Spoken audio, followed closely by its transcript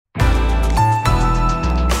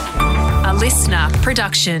listener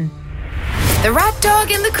production. The rat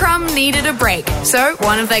dog and the crumb needed a break, so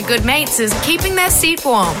one of their good mates is keeping their seat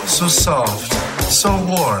warm. So soft, so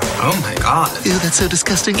warm. Oh my God. Ew, that's so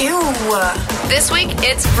disgusting. Ew. This week,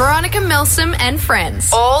 it's Veronica Milsom and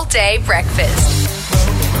friends. All day breakfast.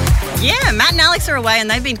 Yeah, Matt and Alex are away and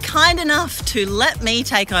they've been kind enough to let me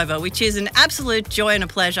take over, which is an absolute joy and a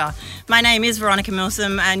pleasure. My name is Veronica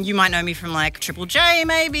Milsom and you might know me from like Triple J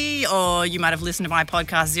maybe, or you might have listened to my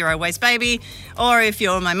podcast Zero Waste Baby, or if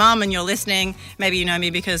you're my mum and you're listening, maybe you know me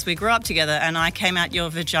because we grew up together and I came out your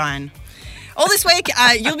vagina. All this week,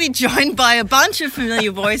 you'll be joined by a bunch of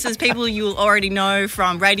familiar voices, people you'll already know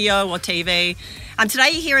from radio or TV.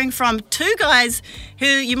 Today you're hearing from two guys who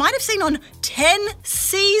you might have seen on 10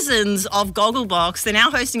 seasons of Gogglebox. They're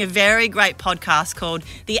now hosting a very great podcast called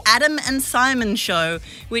The Adam and Symon Show,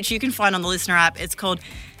 which you can find on the Listener app. It's called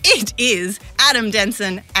It Is Adam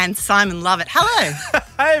Denson and Symon Lovett. Hello.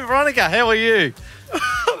 Hey, Veronica, how are you?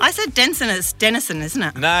 I said Denson, it's Dennison, isn't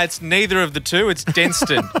it? No, it's neither of the two. It's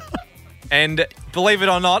Denston. And believe it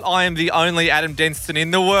or not, I am the only Adam Denston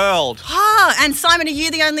in the world. And Symon, are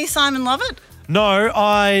you the only Symon Lovett?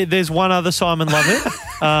 No, there's one other Symon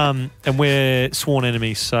Lovett, and we're sworn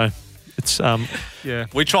enemies. So it's yeah.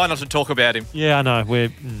 We try not to talk about him. Yeah, I know.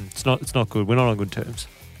 It's not good. We're not on good terms.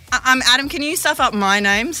 Adam, can you stuff up my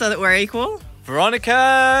name so that we're equal?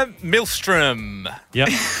 Veronica Milstrom. Yep.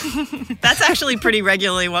 That's actually pretty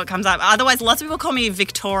regularly what comes up. Otherwise, lots of people call me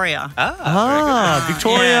Victoria.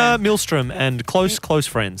 Victoria Milstrom and close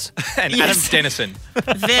friends. And yes. Adam Dennison.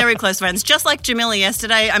 Very close friends. Just like Jamila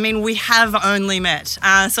yesterday, I mean, we have only met.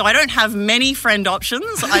 So I don't have many friend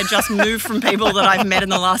options. I just move from people that I've met in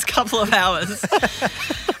the last couple of hours.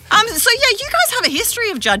 So, yeah, you guys have a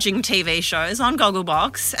history of judging TV shows on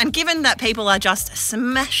Gogglebox, and given that people are just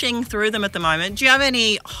smashing through them at the moment, do you have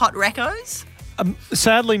any hot recos?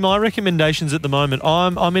 Sadly, my recommendations at the moment,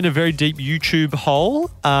 I'm in a very deep YouTube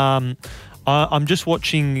hole. I'm just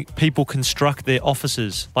watching people construct their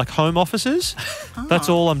offices, like home offices. Oh. That's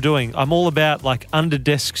all I'm doing. I'm all about like under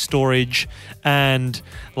desk storage and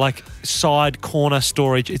like side corner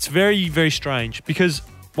storage. It's very, very strange because,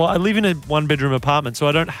 well, I live in a one-bedroom apartment, so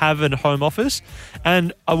I don't have a home office,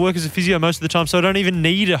 and I work as a physio most of the time, so I don't even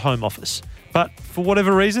need a home office. But for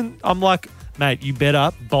whatever reason, I'm like, mate, you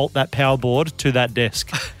better bolt that power board to that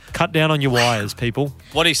desk. Cut down on your wires, people.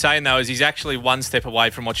 What he's saying, though, is he's actually one step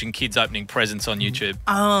away from watching kids opening presents on YouTube.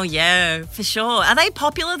 Oh, yeah, for sure. Are they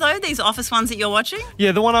popular, though, these office ones that you're watching?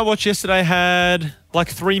 Yeah, the one I watched yesterday had like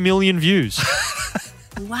 3 million views.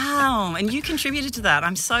 Wow, and you contributed to that.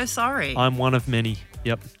 I'm so sorry. I'm one of many.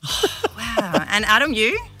 Yep. Wow. And Adam,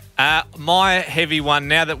 you? My heavy one,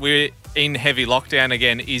 now that we're in heavy lockdown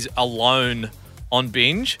again, is Alone on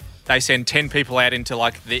Binge. They send 10 people out into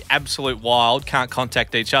like the absolute wild, can't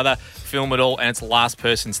contact each other, film it all, and it's last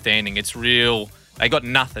person standing. It's real. They got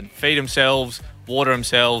nothing. Feed themselves, water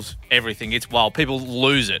themselves, everything. It's wild. People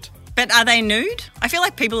lose it. But are they nude? I feel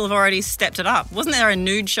like people have already stepped it up. Wasn't there a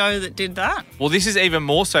nude show that did that? Well, this is even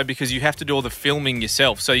more so because you have to do all the filming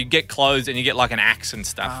yourself. So you get clothes and you get like an axe and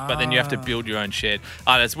stuff, but then you have to build your own shed.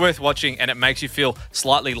 It's worth watching and it makes you feel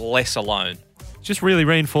slightly less alone. Just really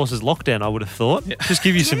reinforces lockdown, I would have thought. Yeah. Just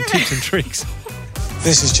give you some tips and tricks.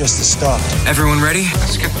 This is just the start. Everyone ready?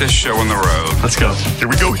 Let's get this show on the road. Let's go. Here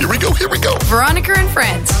we go. Veronica and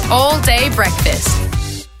friends. All day breakfast.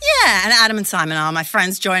 Yeah, and Adam and Symon are my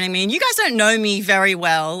friends joining me. And you guys don't know me very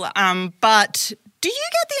well, but do you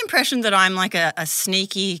get the impression that I'm like a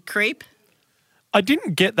sneaky creep? I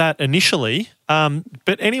didn't get that initially,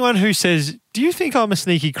 but anyone who says, do you think I'm a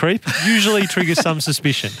sneaky creep, usually triggers some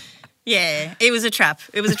suspicion. Yeah, it was a trap.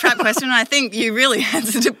 It was a trap question, and I think you really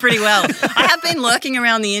answered it pretty well. I have been lurking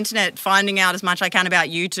around the internet finding out as much I can about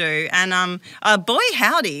you two, and boy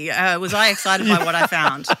howdy, was I excited by what I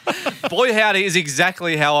found. Boy howdy is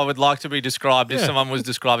exactly how I would like to be described if someone was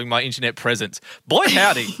describing my internet presence. Boy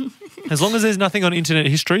howdy. As long as there's nothing on internet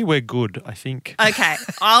history, we're good, I think. Okay,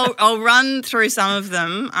 I'll run through some of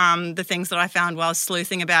them, the things that I found while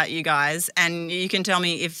sleuthing about you guys, and you can tell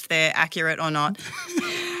me if they're accurate or not.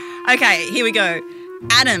 Okay, here we go.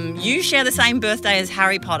 Adam, you share the same birthday as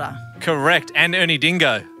Harry Potter. Correct, and Ernie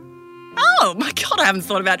Dingo. Oh, my God, I haven't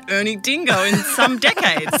thought about Ernie Dingo in some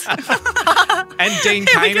decades. And Dean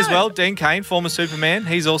Cain as well. Dean Cain, former Superman.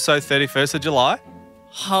 He's also 31st of July.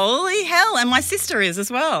 Holy hell, and my sister is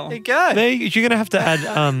as well. There you go. You're going to have to add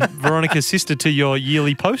Veronica's sister to your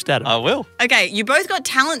yearly post, Adam. I will. Okay, you both got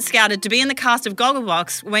talent scouted to be in the cast of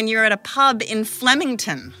Gogglebox when you're at a pub in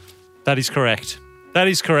Flemington. That is correct. That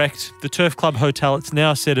is correct. The Turf Club Hotel, it's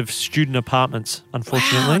now a set of student apartments,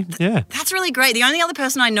 unfortunately. Yeah. That's really great. The only other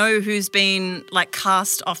person I know who's been like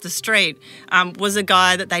cast off the street was a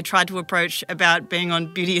guy that they tried to approach about being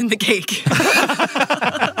on Beauty and the Geek.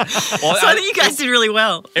 Well, So I think you guys did really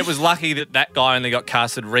well. It was lucky that guy only got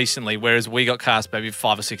casted recently, whereas we got cast maybe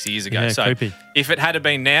 5 or 6 years ago. Yeah, so creepy. if it had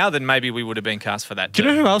been now, then maybe we would have been cast for that Do too.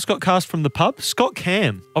 you know who else got cast from the pub? Scott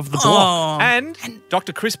Cam of The Block. Oh. And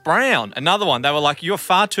Dr. Chris Brown, another one. They were like, you're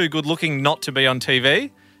far too good looking not to be on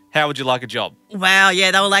TV. How would you like a job? Wow,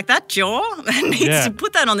 yeah, they were like, that jaw needs Yeah. to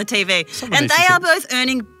put that on the TV. Someone And needs they to are see- both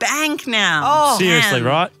earning bank now. Seriously, man.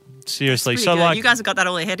 right? Seriously. Pretty So, good. like, you guys have got that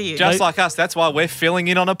all ahead of you. Just like us, that's why we're filling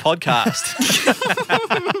in on a podcast.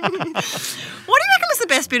 What do you reckon was the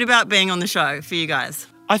best bit about being on the show for you guys?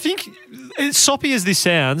 I think, as soppy as this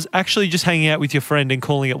sounds, actually just hanging out with your friend and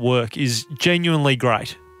calling it work is genuinely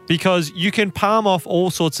great because you can palm off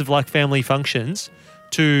all sorts of like family functions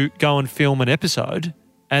to go and film an episode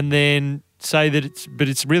and then say that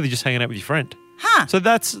it's really just hanging out with your friend. Huh. So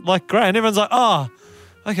that's like great. And everyone's like, oh,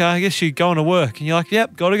 okay, I guess you're going to work. And you're like,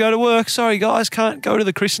 yep, got to go to work. Sorry, guys, can't go to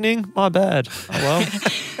the christening. My bad. Oh, well.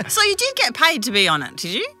 So you did get paid to be on it,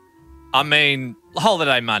 did you? I mean,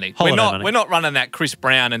 holiday money. Holiday money. We're not running that Chris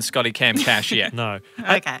Brown and Scotty Cam cash yet. No.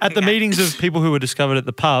 Okay, At the okay. meetings of people who were discovered at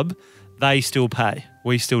the pub, they still pay.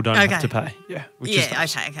 We still don't Okay. have to pay. Yeah. Which is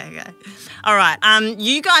nice. Okay. All right.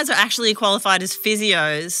 You guys are actually qualified as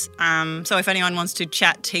physios. So if anyone wants to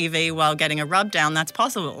chat TV while getting a rub down, that's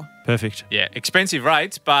possible. Perfect. Yeah, expensive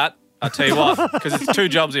rates, but I'll tell you what, because it's 2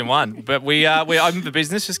 jobs in one. But we open the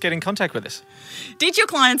business, just get in contact with us. Did your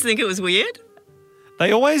clients think it was weird?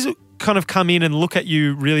 They always kind of come in and look at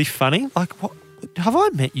you really funny. Like, what? Have I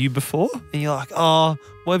met you before? And you're like, oh,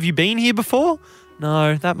 well, have you been here before?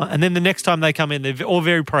 No, that much. And then the next time they come in, they're all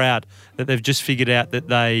very proud that they've just figured out that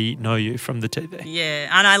they know you from the TV. Yeah.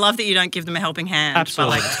 And I love that you don't give them a helping hand.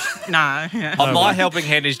 Absolutely. But no. Yeah. My helping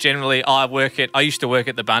hand is generally I used to work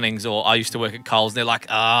at the Bunnings or I used to work at Coles and they're like,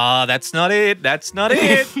 that's not it. That's not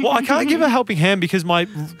it. Well, I can't give a helping hand because my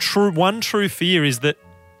one true fear is that,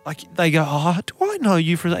 like, they go, oh, do I know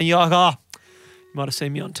you from that? And you're like, oh, you might have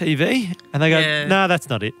seen me on TV. And they go, Yeah. no, that's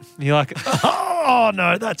not it. And you're like, oh,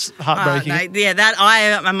 no, that's heartbreaking. No, yeah, that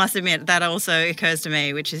I must admit that also occurs to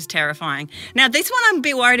me, which is terrifying. Now, this one I'm a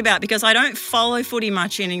bit worried about because I don't follow footy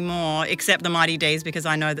much anymore, except the Mighty D's because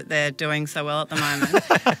I know that they're doing so well at the moment.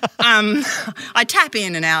 I tap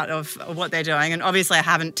in and out of what they're doing, and obviously I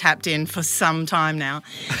haven't tapped in for some time now.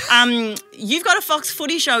 You've got a Fox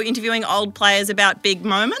Footy show interviewing old players about big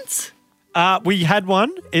moments. We had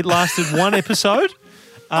one. It lasted one episode.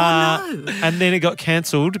 No. And then it got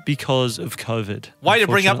cancelled because of COVID. Way to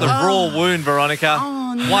bring up the unfortunately. raw wound, Veronica.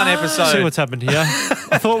 Oh, no. One episode. See what's happened here.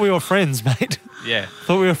 I thought we were friends, mate. Yeah.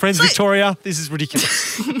 Thought we were friends, Victoria. This is ridiculous.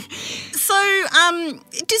 So,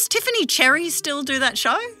 does Tiffany Cherry still do that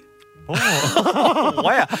show?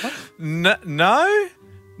 Wow. No?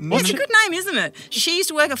 It's a good name, isn't it? She used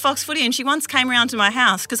to work at Fox Footy and she once came around to my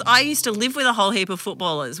house because I used to live with a whole heap of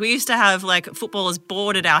footballers. We used to have, like, footballers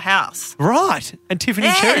board at our house. Right. And Tiffany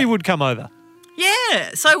Yeah. Cherry would come over.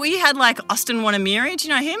 Yeah. So we had, like, Austin Wanamiri. Do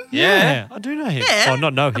you know him? Yeah. I do know him. Yeah. Oh,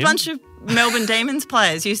 not know him. A bunch of Melbourne Demons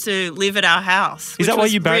players used to live at our house. Is which that why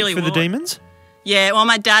was you barracked really for the warm. Demons? Yeah. Well,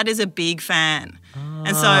 my dad is a big fan.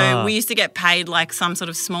 And Ah. so we used to get paid like some sort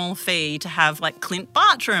of small fee to have like Clint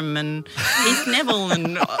Bartram and Heath Neville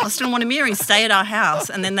and Austin Wanamiri stay at our house,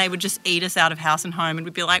 and then they would just eat us out of house and home, and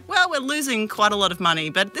we'd be like, well, we're losing quite a lot of money,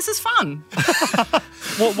 but this is fun.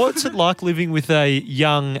 What's it like living with a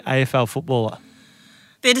young AFL footballer?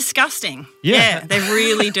 They're disgusting. Yeah. They're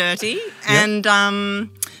really dirty. And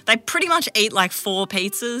they pretty much eat like 4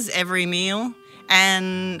 pizzas every meal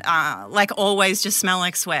and like always just smell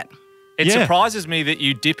like sweat. It Yeah. surprises me that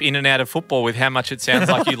you dip in and out of football with how much it sounds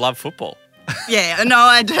like you love football. Yeah, no,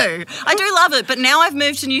 I do. I do love it, but now I've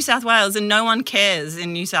moved to New South Wales and no one cares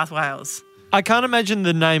in New South Wales. I can't imagine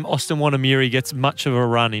the name Austin Wanamiri gets much of a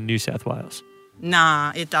run in New South Wales.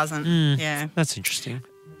 Nah, it doesn't. Yeah. That's interesting.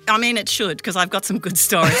 I mean, it should, because I've got some good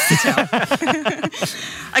stories to tell.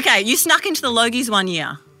 Okay, you snuck into the Logies one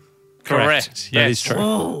year. Correct. That Yes. is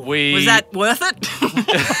true. Was that worth it?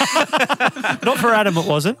 Not for Adam, it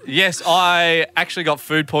wasn't. Yes, I actually got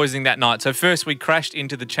food poisoning that night. So first we crashed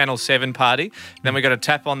into the Channel 7 party. Then we got a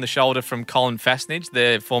tap on the shoulder from Colin Fastnage,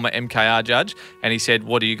 the former MKR judge. And he said,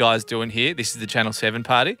 what are you guys doing here? This is the Channel 7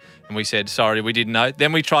 party. And we said, sorry, we didn't know.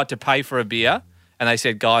 Then we tried to pay for a beer. And they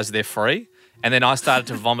said, guys, they're free. And then I started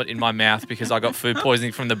to vomit in my mouth because I got food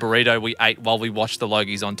poisoning from the burrito we ate while we watched the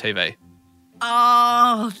Logies on TV.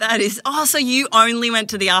 Oh, that is. Oh, so you only went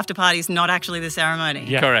to the after parties, not actually the ceremony.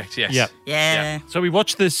 Yeah. Correct, yes. Yeah. Yeah. So we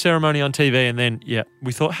watched the ceremony on TV and then,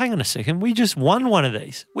 we thought, hang on a second, we just won one of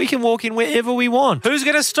these. We can walk in wherever we want. Who's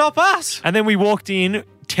going to stop us? And then we walked in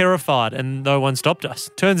terrified and no one stopped us.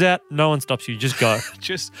 Turns out no one stops you. Just go.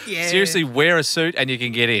 Just Yeah. seriously wear a suit and you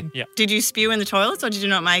can get in. Yeah. Did you spew in the toilets or did you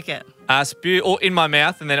not make it? Spew or in my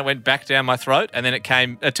mouth, and then it went back down my throat, and then it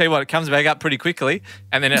came. I tell you what, it comes back up pretty quickly,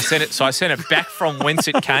 and then I sent it. So I sent it back from whence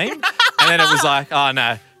it came, and then it was like, oh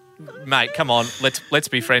no, mate, come on, let's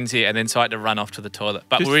be friends here. And then so I had to run off to the toilet.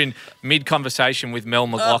 But we're in mid conversation with Mel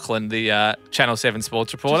McLaughlin, the Channel 7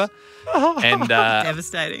 sports reporter, and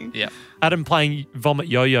Devastating. yeah, Adam playing vomit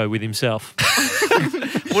yo-yo with himself.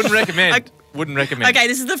 wouldn't recommend. Wouldn't recommend. Okay,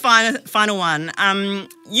 this is the final one.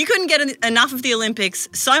 You couldn't get enough of the Olympics,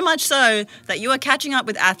 so much so that you are catching up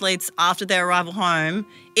with athletes after their arrival home.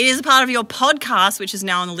 It is a part of your podcast, which is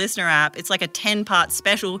now on the Listener app. It's like a 10-part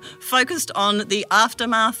special focused on the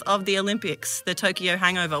aftermath of the Olympics, the Tokyo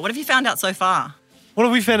hangover. What have you found out so far? What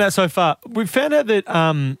have we found out so far? We found out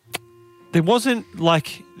that there wasn't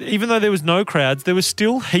even though there was no crowds, there was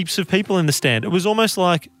still heaps of people in the stand. It was almost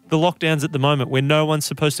like the lockdowns at the moment where no one's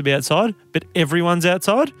supposed to be outside, but everyone's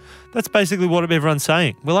outside. That's basically what everyone's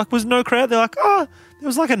saying. We're like, was no crowd? They're like, there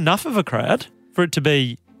was enough of a crowd for it to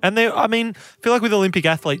be. And I feel like with Olympic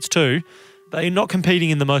athletes too, they're not competing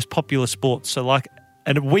in the most popular sports. So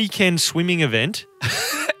a weekend swimming event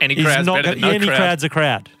any is crowd's not better than no any crowd. crowd's a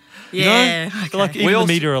crowd. Yeah. You know? Okay. Like even We the also-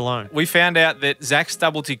 media alone. We found out that Zach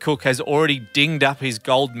Stubblety-Cook has already dinged up his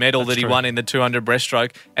gold medal that he true. won in the 200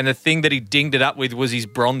 breaststroke, and the thing that he dinged it up with was his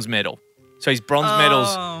bronze medal. So his bronze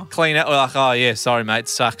medal's clean up. We're like, oh yeah, sorry mate,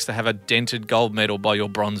 sucks to have a dented gold medal by your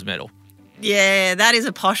bronze medal. Yeah, that is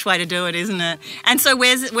a posh way to do it, isn't it? And so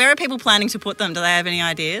where are people planning to put them? Do they have any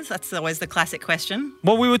ideas? That's always the classic question.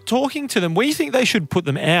 Well, we were talking to them. We think they should put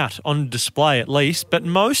them out on display at least, but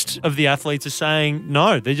most of the athletes are saying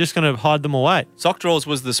no, they're just going to hide them away. Sock drawers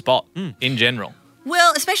was the spot in general.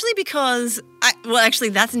 Well, especially because, actually,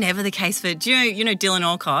 that's never the case for, do you know Dylan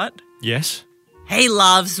Alcott? Yes. He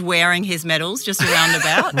loves wearing his medals just around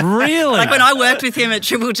about. Really? Like when I worked with him at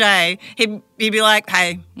Triple J, he'd be like,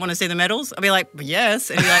 hey, want to see the medals? I'd be like, yes.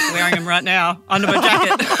 And he'd be like, wearing them right now under my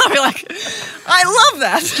jacket. I'd be like, I love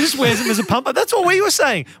that. Just wears them as a pump. That's what we were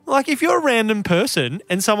saying. Like, if you're a random person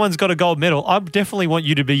and someone's got a gold medal, I definitely want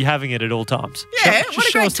you to be having it at all times. Yeah, Just what a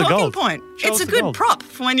show great us the talking gold. point. Show It's us a the good gold. prop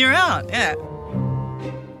for when you're out, yeah.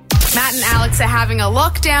 Matt and Alex are having a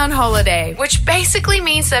lockdown holiday, which basically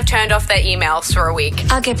means they've turned off their emails for a week.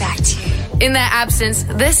 I'll get back to you. In their absence,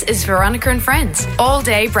 this is Veronica and Friends, all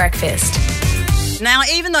day breakfast. Now,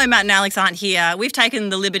 even though Matt and Alex aren't here, we've taken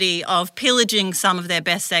the liberty of pillaging some of their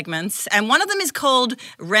best segments, and one of them is called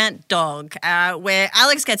Rant Dog, where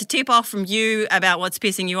Alex gets a tip off from you about what's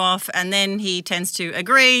pissing you off, and then he tends to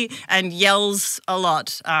agree and yells a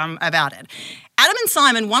lot about it. Adam and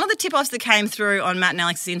Symon, one of the tip-offs that came through on Matt and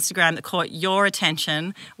Alex's Instagram that caught your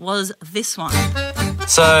attention was this one.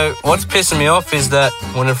 So what's pissing me off is that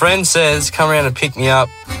when a friend says, come around and pick me up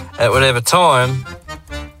at whatever time,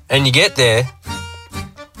 and you get there,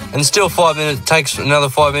 and still 5 minutes, takes another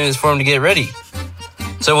 5 minutes for him to get ready.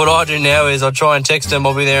 So what I do now is I try and text them,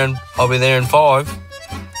 I'll be there in 5,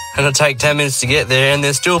 and I take 10 minutes to get there, and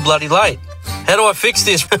they're still bloody late. How do I fix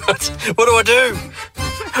this? What do I do?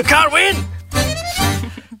 I can't win.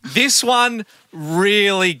 This one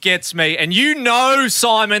really gets me. And you know,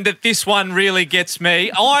 Symon, that this one really gets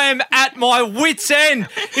me. I am at my wit's end.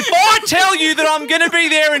 If I tell you that I'm going to be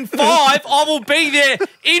there in 5, I will be there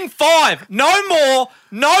in 5. No more,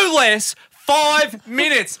 no less. 5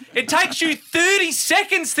 minutes. It takes you 30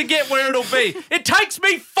 seconds to get where it'll be. It takes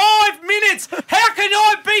me 5 minutes. How can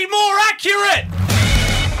I be more accurate?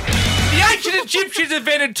 The ancient Egyptians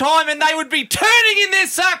invented time and they would be turning in their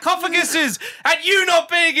sarcophaguses at you not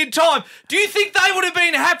being in time. Do you think they would have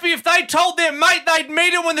been happy if they told their mate they'd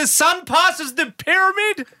meet him when the sun passes the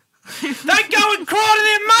pyramid? They'd go and cry to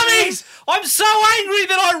their mummies. I'm so angry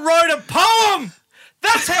that I wrote a poem.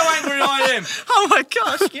 That's how angry I am. Oh my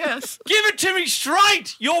gosh, yes. Give it to me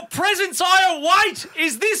straight. Your presence I await.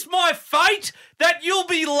 Is this my fate? That you'll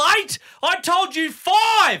be late? I told you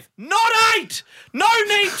 5, not 8. No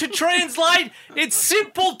need to translate. It's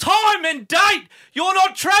simple time and date. You're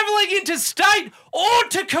not travelling interstate or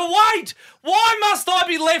to Kuwait. Why must I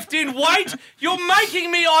be left in wait? You're making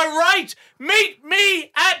me irate. Meet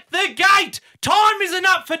me at the gate. Time isn't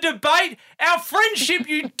up for debate. Our friendship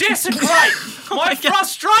you desecrate. My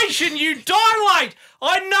frustration you dilate.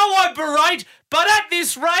 I know I berate, but at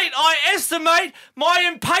this rate I estimate my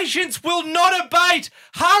impatience will not abate.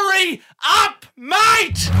 Hurry up,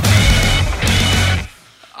 mate!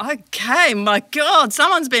 Okay, my God,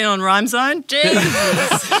 someone's been on Rhyme Zone. Jesus.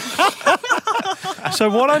 So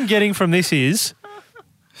what I'm getting from this is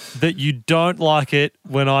that you don't like it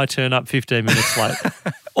when I turn up 15 minutes late,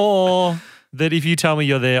 or that if you tell me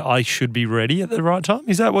you're there, I should be ready at the right time.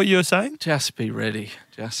 Is that what you're saying? Just be ready.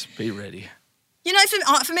 Just be ready. You know,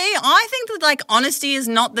 for me, I think that, like, honesty is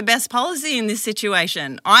not the best policy in this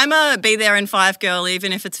situation. I'm a be there in 5 girl,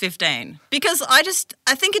 even if it's 15. Because I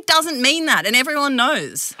think it doesn't mean that, and everyone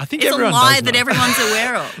knows. I think it's everyone a lie does that know. everyone's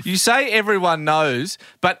aware of. You say everyone knows,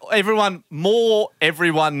 but everyone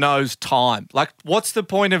knows time. Like, what's the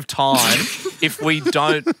point of time if we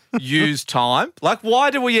don't use time? Like, why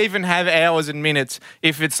do we even have hours and minutes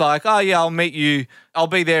if it's like, oh, yeah, I'll meet you, I'll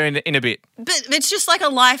be there in a bit. But it's just like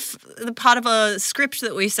the part of a script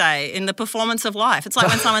that we say in the performance of life. It's like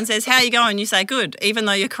when someone says, how you going? You say, good, even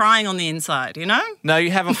though you're crying on the inside, you know? No,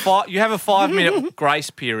 you have a 5-minute grace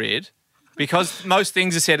period because most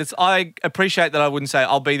things are said. I appreciate that I wouldn't say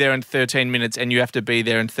I'll be there in 13 minutes and you have to be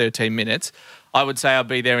there in 13 minutes. I would say I'll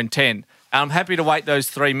be there in 10. And I'm happy to wait those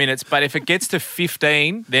 3 minutes, but if it gets to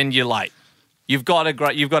 15, then you're late. You've got a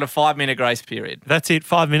 5-minute grace period. That's it,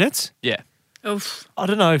 5 minutes? Yeah. Oof. I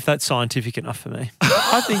don't know if that's scientific enough for me.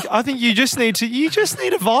 I think you just need to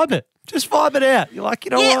vibe it. Just vibe it out. You're like,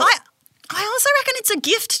 you know what? I also reckon it's a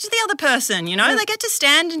gift to the other person, you know? They get to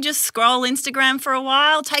stand and just scroll Instagram for a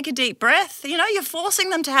while, take a deep breath. You know, you're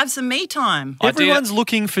forcing them to have some me time. Everyone's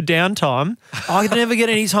looking for downtime. I never get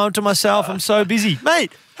any time to myself. I'm so busy.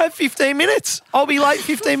 Mate, have 15 minutes. I'll be late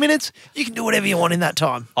 15 minutes. You can do whatever you want in that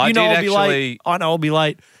time. I'll be late. I know I'll be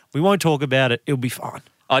late. We won't talk about it. It'll be fine.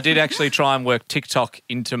 I did actually try and work TikTok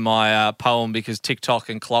into my poem because TikTok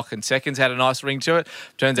and clock and seconds had a nice ring to it.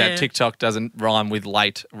 Turns out TikTok doesn't rhyme with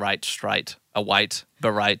late, rate, straight, await,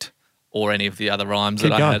 berate, or any of the other rhymes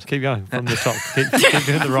I had. Keep going from the top. Keep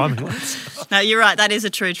doing the rhyming ones. No, you're right. That is a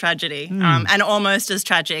true tragedy and almost as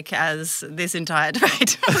tragic as this entire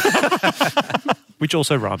debate. Which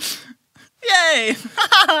also rhymes. Yay!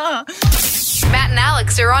 Matt and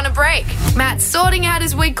Alex are on a break. Matt's sorting out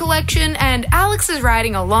his wig collection and Alex is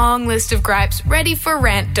writing a long list of gripes ready for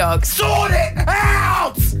rant dogs. Sort it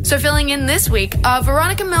out! So filling in this week are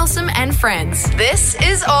Veronica Milsom and friends. This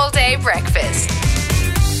is All Day Breakfast.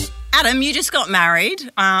 Adam, you just got married.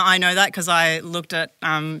 I know that because I looked at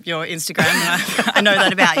your Instagram and I know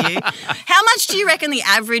that about you. How much do you reckon the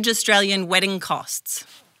average Australian wedding costs?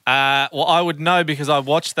 Well, I would know because I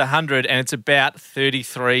watched the 100 and it's about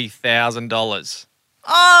 $33,000.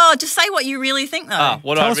 Oh, just say what you really think, though.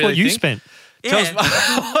 Tell us what you spent. Tell us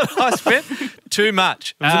what I spent. Too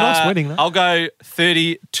much. It was a nice wedding, though. I'll go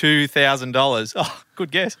 $32,000. Oh,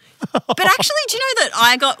 good guess. But actually, do you know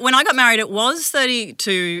that when I got married, it was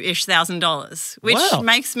 $32,000-ish, which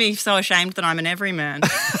makes me so ashamed that I'm an everyman.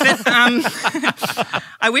 But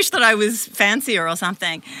I wish that I was fancier or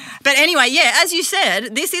something. But anyway, yeah, as you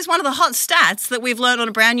said, this is one of the hot stats that we've learned on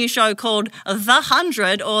a brand new show called The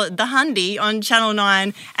 100 or The Hundy on Channel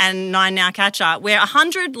 9 and 9 Now Catch Up, where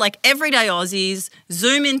 100 like everyday Aussies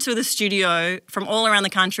zoom into the studio from all around the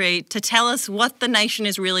country to tell us what the nation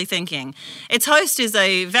is really thinking. Its host is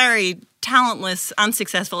a very talentless,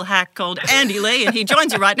 unsuccessful hack called Andy Lee, and he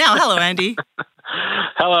joins you right now. Hello, Andy.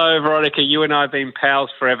 Hello, Veronica. You and I have been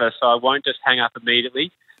pals forever, so I won't just hang up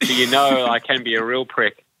immediately. So you know I can be a real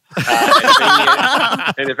prick.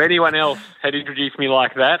 And if anyone else had introduced me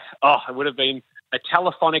like that, it would have been a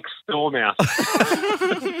telephonic stormhouse.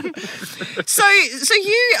 So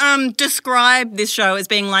you describe this show as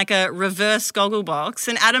being like a reverse Gogglebox,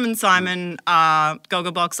 and Adam and Symon are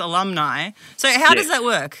Gogglebox alumni. So how does that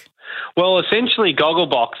work? Well, essentially,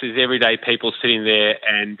 Gogglebox is everyday people sitting there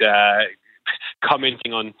and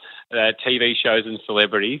commenting on TV shows and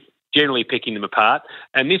celebrities, generally picking them apart.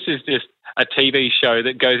 And this is just a TV show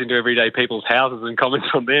that goes into everyday people's houses and comments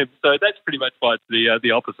on them. So that's pretty much why it's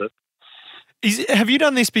the opposite. Have you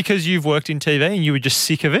done this because you've worked in TV and you were just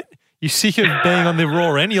sick of it? You're sick of being on the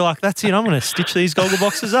raw end? You're like, that's it, I'm going to stitch these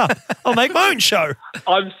Goggleboxes up. I'll make my own show.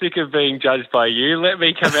 I'm sick of being judged by you. Let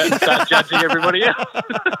me come out and start judging everybody else.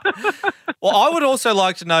 Well, I would also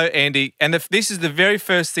like to know, Andy, and this is the very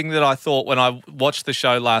first thing that I thought when I watched the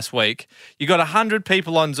show last week. You got 100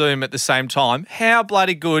 people on Zoom at the same time. How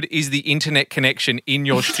bloody good is the internet connection in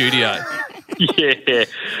your studio? Yeah,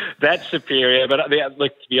 that's superior. But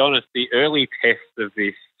look, to be honest, the early test of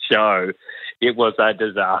this show, it was a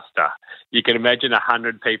disaster. You can imagine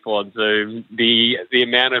 100 people on Zoom, the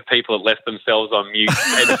amount of people that left themselves on mute.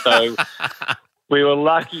 And so we were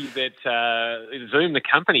lucky that Zoom, the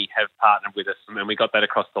company, have partnered with us, and we got that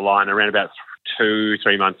across the line around about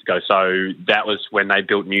 2-3 months ago. So that was when they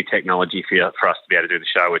built new technology for us to be able to do the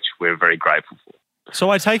show, which we're very grateful for. So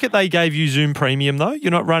I take it they gave you Zoom Premium, though?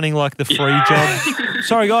 You're not running like the free job?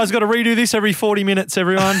 Sorry, guys, got to redo this every 40 minutes,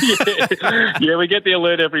 everyone. Yeah, we get the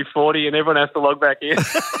alert every 40 and everyone has to log back in.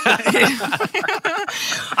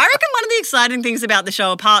 I reckon one of the exciting things about the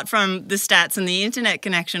show, apart from the stats and the internet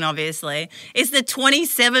connection, obviously, is the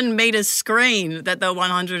 27-metre screen that the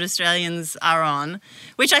 100 Australians are on,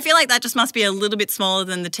 which I feel like that just must be a little bit smaller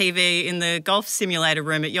than the TV in the golf simulator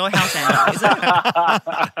room at your house, Andy, is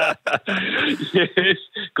it? Yes,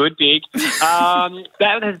 good dig.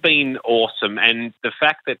 That has been awesome. And the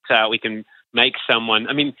fact that we can make someone,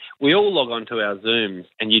 I mean, we all log onto our Zooms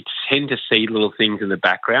and you tend to see little things in the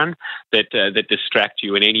background that distract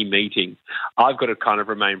you in any meeting. I've got to kind of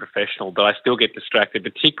remain professional, but I still get distracted,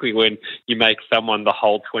 particularly when you make someone the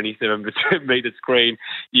whole 27-metre screen.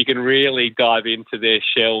 You can really dive into their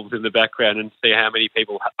shelves in the background and see how many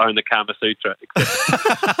people own the Kama Sutra,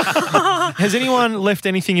 etc. Has anyone left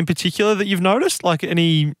anything in particular that you've noticed? Like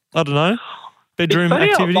any, I don't know, bedroom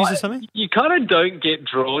activities or something? You kind of don't get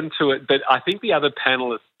drawn to it, but I think the other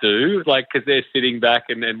panellists do, like, because they're sitting back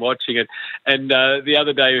and watching it. And the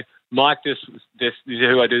other day, Mike, just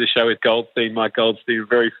who I do the show with, Goldstein, Mike Goldstein, a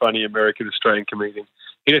very funny American-Australian comedian,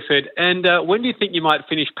 he just said, and when do you think you might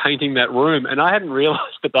finish painting that room? And I hadn't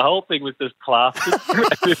realised that the whole thing was just plastered.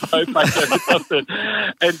 There's no paint over top of it.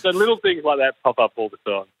 And so little things like that pop up all the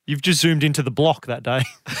time. You've just zoomed into the block that day.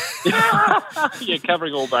 Yeah,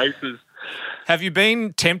 covering all bases. Have you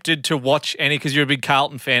been tempted to watch any, because you're a big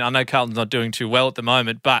Carlton fan? I know Carlton's not doing too well at the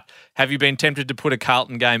moment, but have you been tempted to put a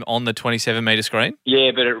Carlton game on the 27-metre screen?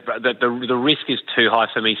 Yeah, but the risk is too high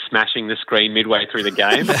for me smashing the screen midway through the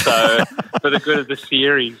game. So for the good of the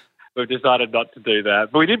series, we've decided not to do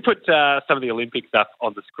that. But we did put some of the Olympic stuff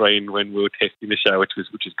on the screen when we were testing the show, which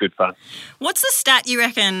is good fun. What's the stat you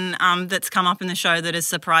reckon that's come up in the show that has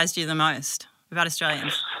surprised you the most about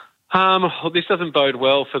Australians? Well, this doesn't bode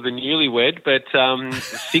well for the newlywed, but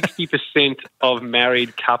 60% of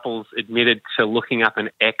married couples admitted to looking up an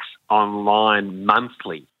ex online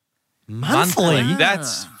monthly. Monthly?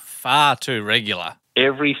 That's far too regular.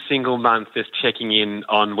 Every single month, just checking in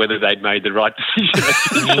on whether they'd made the right decision.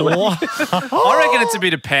 I reckon it's a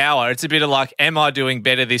bit of power. It's a bit of like, am I doing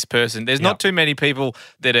better this person? There's not too many people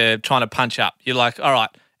that are trying to punch up. You're like, all right,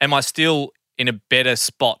 am I still in a better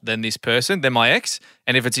spot than this person, than my ex?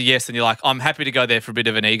 And if it's a yes, then you're like, I'm happy to go there for a bit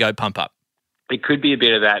of an ego pump up. It could be a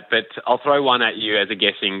bit of that, but I'll throw one at you as a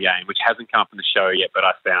guessing game, which hasn't come up in the show yet, but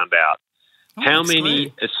I found out. How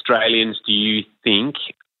many Australians do you think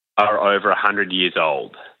are over 100 years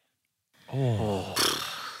old?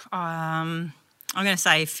 I'm going to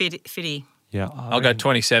say 50. Yeah. I'll go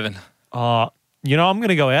 27. I'm going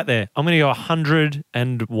to go out there. I'm going to go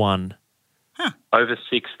 101. Over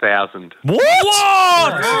 6,000. What?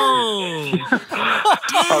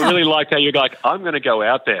 I really liked how you're like, I'm going to go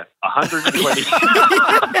out there. 120.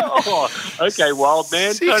 Okay, wild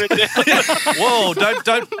man. Tone it down. Whoa,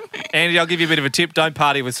 don't. Andy, I'll give you a bit of a tip. Don't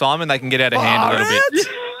party with Symon. They can get out of hand a little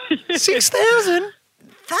bit. 6,000?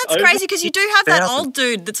 That's crazy because you do have that old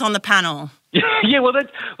dude that's on the panel. Yeah, well,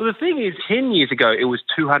 the thing is, 10 years ago, it was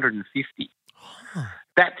 250.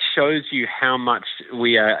 That shows you how much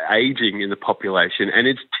we are aging in the population, and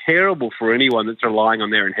it's terrible for anyone that's relying on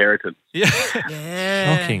their inheritance. Yeah.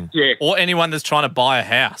 Shocking. Yeah. Or anyone that's trying to buy a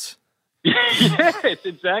house. Yes,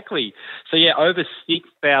 exactly. So, yeah, over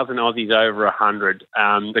 6,000 Aussies over 100.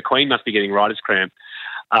 The Queen must be getting writer's cramp.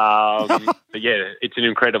 But, yeah, it's an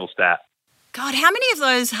incredible stat. God, how many of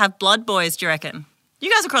those have blood boys, do you reckon?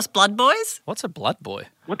 You guys across blood boys? What's a blood boy?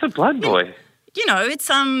 What's a blood boy? You know, it's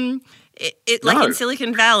like in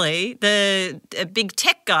Silicon Valley, the big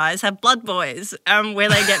tech guys have blood boys where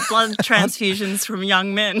they get blood transfusions from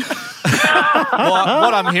young men. Well,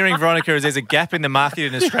 what I'm hearing, Veronica, is there's a gap in the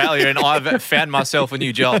market in Australia and I've found myself a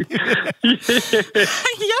new job.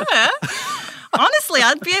 Yeah. Honestly,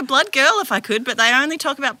 I'd be a blood girl if I could, but they only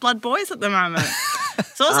talk about blood boys at the moment.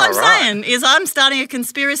 So all I'm saying is I'm starting a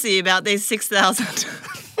conspiracy about these 6,000.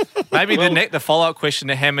 Maybe the follow-up question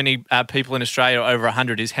to how many people in Australia are over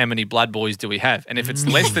 100 is how many blood boys do we have? And if it's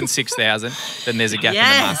less than 6,000, then there's a gap in the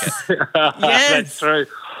market. Yes. That's true.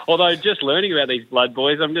 Although just learning about these blood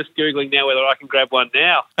boys, I'm just Googling now whether I can grab one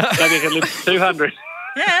now. Maybe I can live to 200.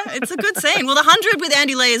 Yeah, it's a good scene. Well, the 100 with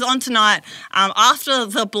Andy Lee is on tonight after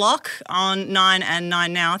The Block on 9 and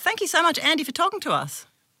 9 Now. Thank you so much, Andy, for talking to us.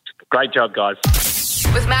 Great job, guys.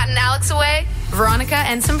 With Matt and Alex away, Veronica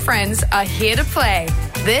and some friends are here to play.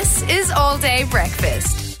 This is All Day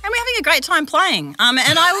Breakfast. And we're having a great time playing.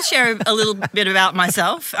 And I will share a little bit about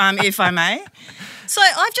myself, if I may. So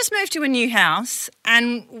I've just moved to a new house,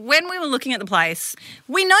 and when we were looking at the place,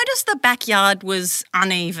 we noticed the backyard was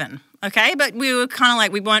uneven. okay? But we were kind of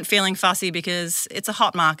like, we weren't feeling fussy because it's a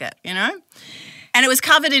hot market, you know? And it was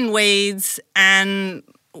covered in weeds and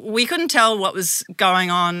we couldn't tell what was going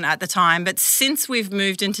on at the time. But since we've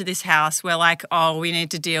moved into this house, we're like, oh, we need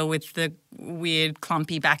to deal with the weird,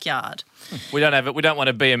 clumpy backyard. We don't want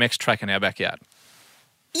a BMX track in our backyard.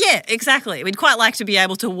 Yeah, exactly. We'd quite like to be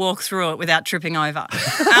able to walk through it without tripping over.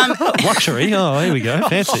 Luxury. Oh, here we go.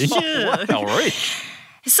 Fancy. Yeah. How rich.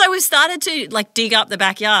 So we started to dig up the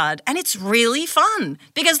backyard and it's really fun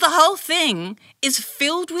because the whole thing is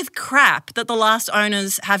filled with crap that the last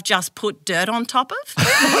owners have just put dirt on top of. So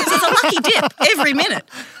it's a lucky dip every minute.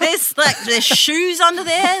 There's shoes under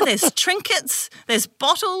there, there's trinkets, there's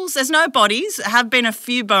bottles, there's no bodies. There have been a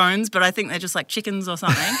few bones, but I think they're just like chickens or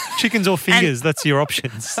something. Chickens or fingers, that's your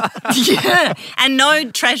options. Yeah, and no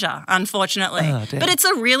treasure, unfortunately. Oh, damn. But it's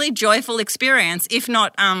a really joyful experience, if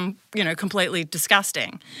not, completely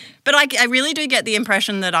disgusting. But I really do get the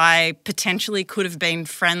impression that I potentially could have been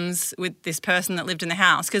friends with this person that lived in the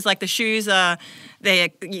house because, the shoes they're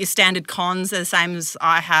your standard cons. They're the same as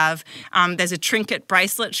I have. There's a trinket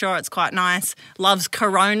bracelet. Sure, it's quite nice. Loves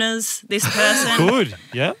Coronas, this person. Good,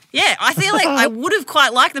 yeah. Yeah, I feel like I would have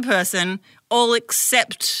quite liked the person, all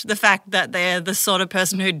except the fact that they're the sort of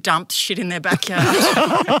person who dumped shit in their backyard.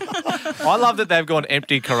 I love that they've gone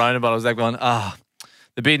empty Corona bottles. They've gone,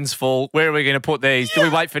 the bin's full. Where are we going to put these? Do we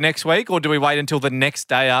wait for next week or do we wait until the next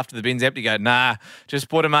day after the bin's empty? Go, nah, just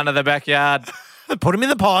put them under the backyard. Put them in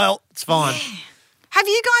the pile. It's fine. Yeah. Have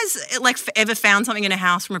you guys ever found something in a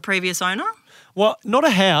house from a previous owner? Well, not a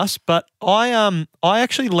house, but I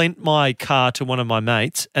actually lent my car to one of my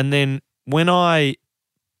mates, and then when I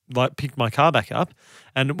picked my car back up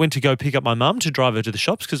and went to go pick up my mum to drive her to the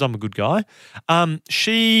shops because I'm a good guy,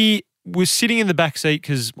 she was sitting in the back seat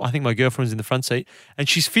because I think my girlfriend's in the front seat, and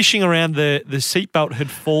she's fishing around. The seatbelt had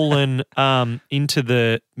fallen into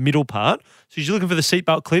the middle part, so she's looking for the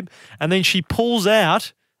seatbelt clip, and then she pulls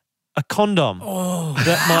out a condom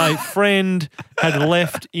that my friend had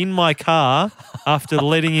left in my car after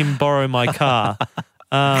letting him borrow my car.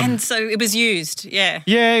 And so it was used, yeah.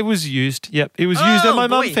 Yeah, it was used. Yep, it was used, and my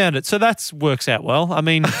mum found it, so that works out well. I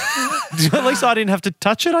mean, at least I didn't have to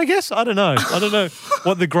touch it, I guess. I don't know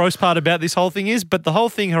what the gross part about this whole thing is, but the whole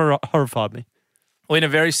thing horrified me. Well, in a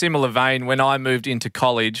very similar vein, when I moved into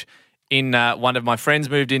college, one of my friends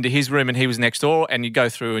moved into his room and he was next door, and you go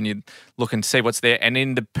through and you look and see what's there. And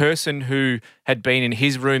in the person who had been in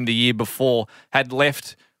his room the year before had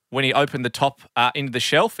left, when he opened the top into the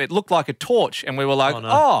shelf, it looked like a torch. And we were like,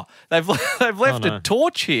 they've left a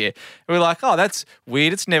torch here. And we were like, that's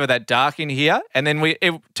weird. It's never that dark in here. And then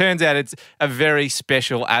it turns out it's a very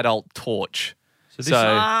special adult torch.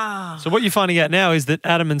 So what you're finding out now is that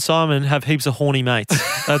Adam and Symon have heaps of horny mates.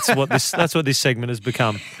 That's what this segment has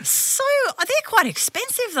become. So they're quite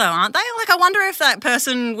expensive though, aren't they? I wonder if that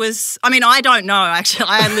person was, I don't know actually.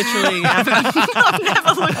 I literally haven't, I've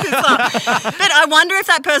never looked this up. But I wonder if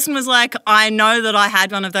that person was like, I know that I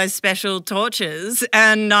had one of those special torches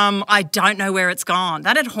and I don't know where it's gone.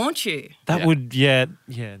 That'd haunt you. That would, yeah,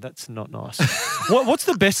 that's not nice. What's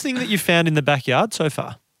the best thing that you found in the backyard so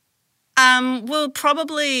far? Well,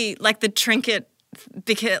 probably the trinket,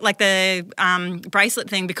 because the bracelet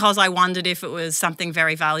thing, because I wondered if it was something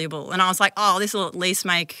very valuable. And I was like, this will at least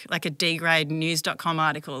make a D-grade news.com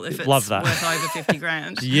article if it's worth over 50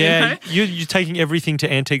 grand. Yeah, you know? You're taking everything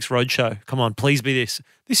to Antiques Roadshow. Come on, please be this.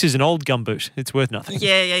 This is an old gumboot. It's worth nothing.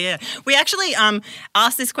 Yeah. We actually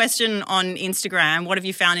asked this question on Instagram, what have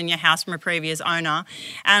you found in your house from a previous owner?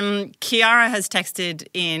 Kiara has texted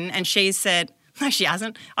in and she said, no, she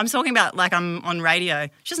hasn't. I'm talking about I'm on radio.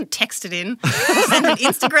 She hasn't texted in. She sent an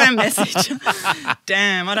Instagram message.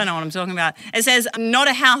 Damn, I don't know what I'm talking about. It says, not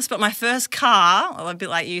a house, but my first car, a bit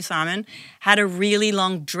like you, Symon, had a really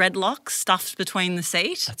long dreadlock stuffed between the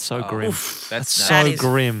seat. That's so grim. Oof, that's so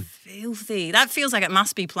grim. Filthy. That feels like it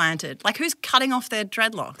must be planted. Who's cutting off their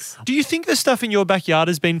dreadlocks? Do you think the stuff in your backyard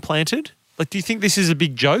has been planted? Do you think this is a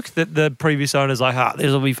big joke that the previous owner's like,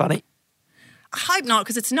 this will be funny? I hope not,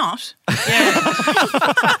 because it's not. Yeah.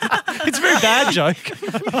 It's a very bad joke.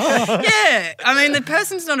 Yeah. The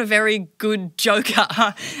person's not a very good joker.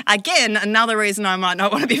 Again, another reason I might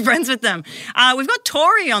not want to be friends with them. We've got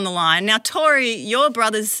Tori on the line. Now, Tori, your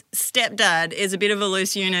brother's stepdad is a bit of a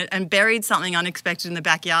loose unit and buried something unexpected in the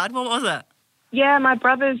backyard. What was it? Yeah, my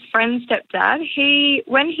brother's friend's stepdad,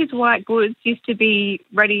 when his white goods used to be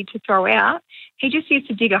ready to throw out, he just used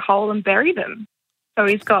to dig a hole and bury them. So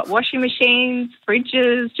he's got washing machines,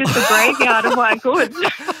 fridges, just a graveyard of white goods.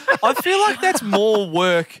 I feel like that's more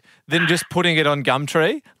work than just putting it on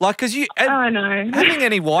Gumtree. Because I know. Having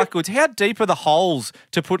any white goods, how deep are the holes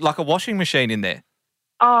to put a washing machine in there?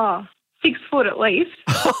 Oh, 6 foot at least.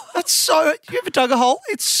 That's so. You ever dug a hole?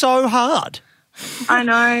 It's so hard. I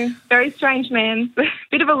know. Very strange man.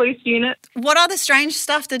 Bit of a loose unit. What other strange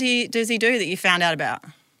stuff does he do that you found out about?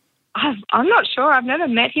 I'm not sure. I've never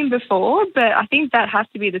met him before, but I think that has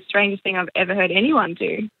to be the strangest thing I've ever heard anyone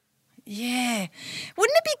do. Yeah.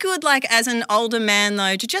 Wouldn't it be good, like, as an older man,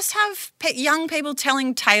 though, to just have young people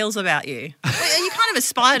telling tales about you? You kind of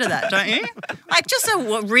aspire to that, don't you? Like, just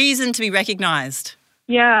a reason to be recognised.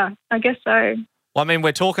 Yeah, I guess so. Well, I mean,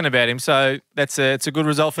 we're talking about him, so it's a good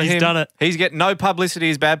result for him. He's done it. He's getting no publicity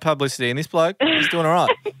is bad publicity, and this bloke, he's doing all right.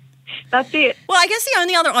 That's it. Well, I guess the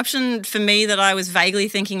only other option for me that I was vaguely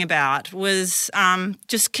thinking about was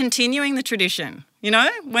just continuing the tradition. You know,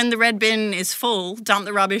 when the red bin is full, dump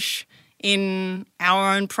the rubbish in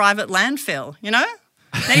our own private landfill, you know?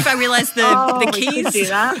 Then if I realise the keys... We could do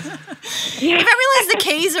that. Yeah. If I realise the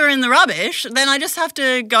keys are in the rubbish, then I just have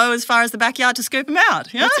to go as far as the backyard to scoop them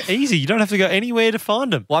out. You know? That's easy. You don't have to go anywhere to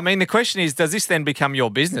find them. Well, I mean, the question is, does this then become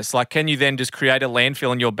your business? Like, can you then just create a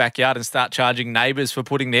landfill in your backyard and start charging neighbours for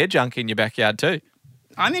putting their junk in your backyard too?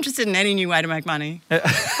 I'm interested in any new way to make money. Cool.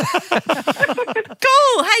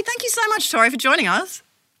 Hey, thank you so much, Tori, for joining us.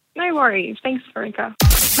 No worries. Thanks, Veronica.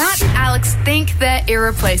 Matt and Alex think they're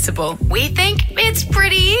irreplaceable. We think it's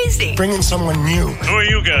pretty easy. Bring in someone new. Who are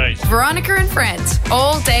you guys? Veronica and Friends,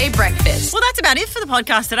 all day breakfast. Well, that's about it for the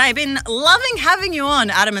podcast today. I've been loving having you on,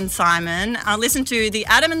 Adam and Symon. Listen to the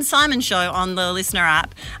Adam and Symon show on the Listener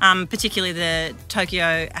app, particularly the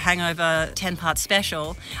Tokyo Hangover 10-part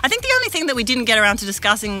special. I think the only thing that we didn't get around to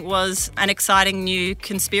discussing was an exciting new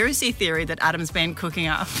conspiracy theory that Adam's been cooking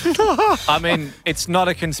up. I mean, it's not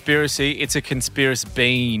a conspiracy, it's a conspiracy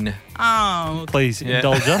bean. Oh. Please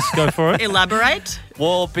indulge us. Go for it. Elaborate.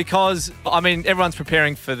 Well, because, I mean, everyone's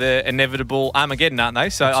preparing for the inevitable Armageddon, aren't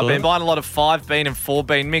they? So Absolutely. I've been buying a lot of 5-bean and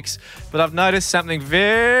 4-bean mix, but I've noticed something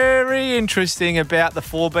very interesting about the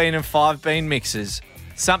 4-bean and 5-bean mixes.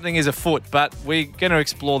 Something is afoot, but we're going to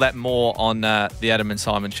explore that more on the Adam and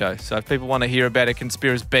Symon show. So if people want to hear about a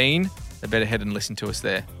conspiracy bean, they better head and listen to us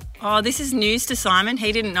there. Oh, this is news to Symon.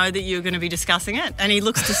 He didn't know that you were going to be discussing it, and he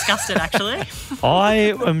looks disgusted, actually.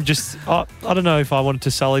 I am just, I don't know if I wanted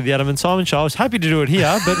to sully the Adam and Symon show. I was happy to do it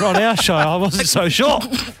here, but on our show, I wasn't so sure.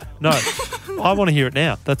 No, I want to hear it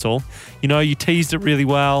now. That's all. You know, you teased it really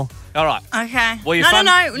well. All right. Okay. Well,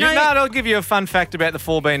 No. I'll give you a fun fact about the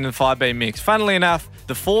 4-bean and 5-bean mix. Funnily enough,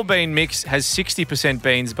 the 4-bean mix has 60%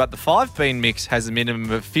 beans, but the 5-bean mix has a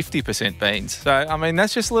minimum of 50% beans. So, I mean,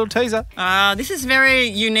 that's just a little teaser. This is very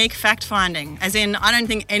unique fact-finding, as in I don't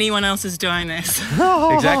think anyone else is doing this.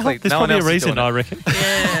 Exactly. There's No one probably a else is reason, doing it. I reckon.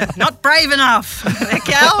 Yeah, not brave enough. They're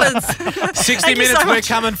cowards. 60 Thank you minutes, so we're much.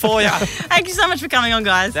 coming for you. Thank you so much for coming on,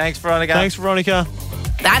 guys. Thanks, Veronica. Thanks, Veronica.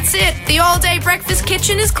 That's it. The all-day breakfast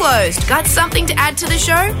kitchen is closed. Got something to add to the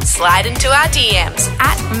show? Slide into our DMs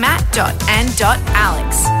at matt.and.alex.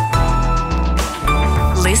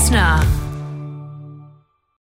 Listener.